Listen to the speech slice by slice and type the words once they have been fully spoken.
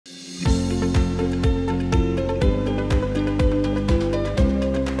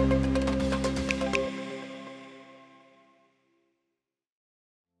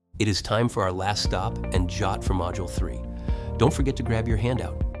It is time for our last stop and jot for Module 3. Don't forget to grab your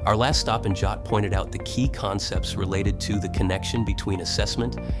handout. Our last stop and jot pointed out the key concepts related to the connection between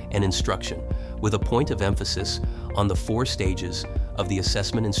assessment and instruction, with a point of emphasis on the 4 stages of the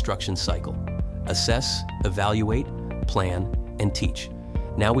assessment instruction cycle: assess, evaluate, plan, and teach.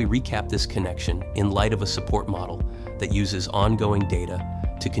 Now we recap this connection in light of a support model that uses ongoing data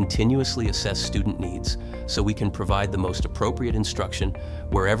to continuously assess student needs so we can provide the most appropriate instruction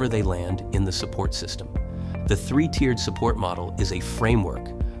wherever they land in the support system. The 3-tiered support model is a framework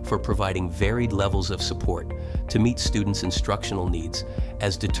for providing varied levels of support to meet students' instructional needs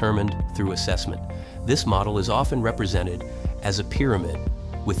as determined through assessment. This model is often represented as a pyramid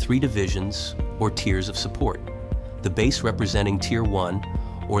with 3 divisions or tiers of support. The base representing Tier 1,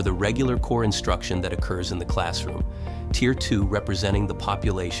 or the regular core instruction that occurs in the classroom. Tier 2 representing the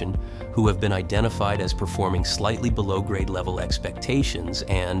population who have been identified as performing slightly below grade level expectations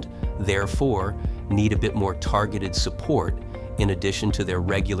and, therefore, need a bit more targeted support in addition to their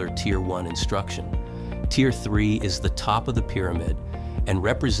regular Tier 1 instruction. Tier 3 is the top of the pyramid and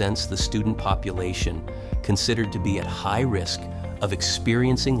represents the student population considered to be at high risk of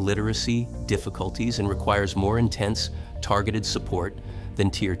experiencing literacy difficulties and requires more intense, targeted support than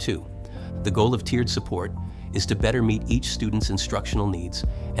Tier 2. The goal of tiered support is to better meet each student's instructional needs,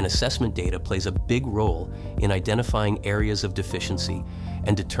 and assessment data plays a big role in identifying areas of deficiency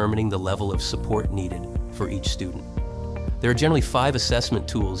and determining the level of support needed for each student. There are generally 5 assessment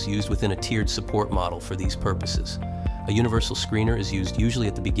tools used within a tiered support model for these purposes. A universal screener is used usually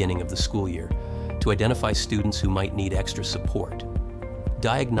at the beginning of the school year to identify students who might need extra support.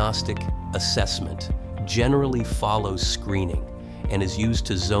 Diagnostic assessment generally follows screening and is used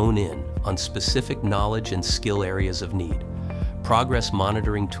to zone in on specific knowledge and skill areas of need. Progress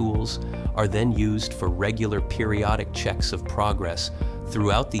monitoring tools are then used for regular periodic checks of progress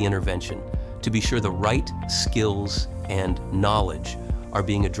throughout the intervention to be sure the right skills and knowledge are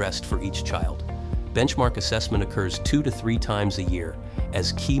being addressed for each child. Benchmark assessment occurs 2 to 3 times a year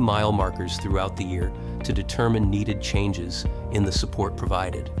as key mile markers throughout the year to determine needed changes in the support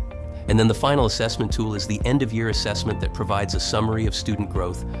provided. And then the final assessment tool is the end-of-year assessment that provides a summary of student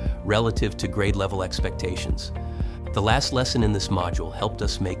growth relative to grade level expectations. The last lesson in this module helped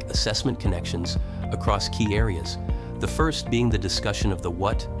us make assessment connections across key areas. The first being the discussion of the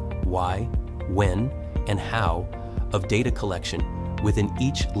what, why, when, and how of data collection within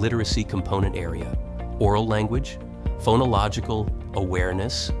each literacy component area: oral language, phonological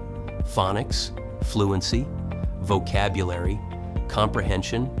awareness, phonics, fluency, vocabulary,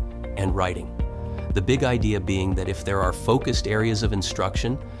 comprehension, and writing. The big idea being that if there are focused areas of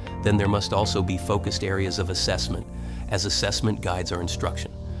instruction, then there must also be focused areas of assessment, as assessment guides our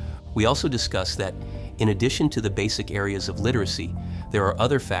instruction. We also discussed that in addition to the basic areas of literacy, there are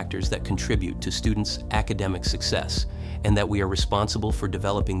other factors that contribute to students' academic success, and that we are responsible for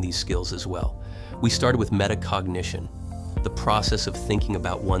developing these skills as well. We started with metacognition, the process of thinking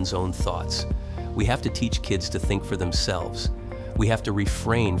about one's own thoughts. We have to teach kids to think for themselves. We have to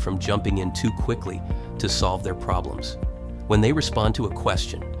refrain from jumping in too quickly to solve their problems. When they respond to a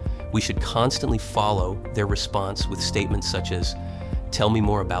question, we should constantly follow their response with statements such as, "Tell me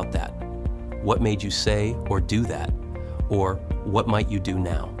more about that," "What made you say or do that?" or "What might you do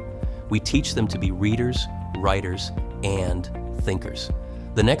now?" We teach them to be readers, writers, and thinkers.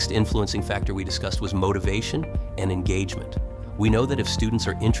 The next influencing factor we discussed was motivation and engagement. We know that if students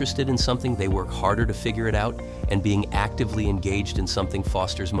are interested in something, they work harder to figure it out, and being actively engaged in something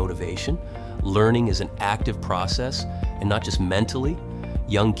fosters motivation. Learning is an active process, and not just mentally.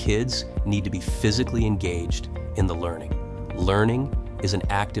 Young kids need to be physically engaged in the learning. Learning is an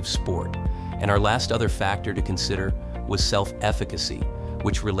active sport. And our last other factor to consider was self-efficacy,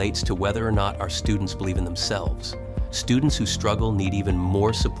 which relates to whether or not our students believe in themselves. Students who struggle need even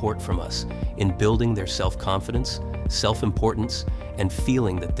more support from us in building their self-confidence, self-importance, and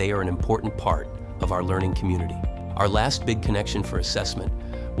feeling that they are an important part of our learning community. Our last big connection for assessment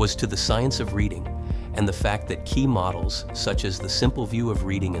was to the science of reading and the fact that key models such as the simple view of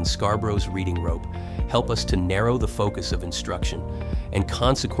reading and Scarborough's reading rope help us to narrow the focus of instruction and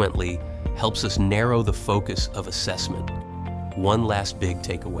consequently helps us narrow the focus of assessment. One last big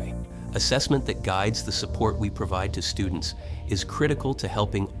takeaway. Assessment that guides the support we provide to students is critical to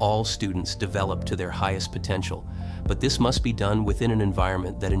helping all students develop to their highest potential, but this must be done within an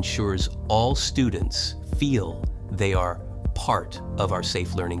environment that ensures all students feel they are part of our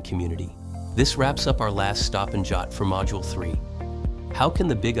safe learning community. This wraps up our last stop and jot for Module 3. How can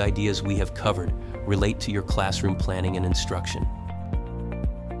the big ideas we have covered relate to your classroom planning and instruction?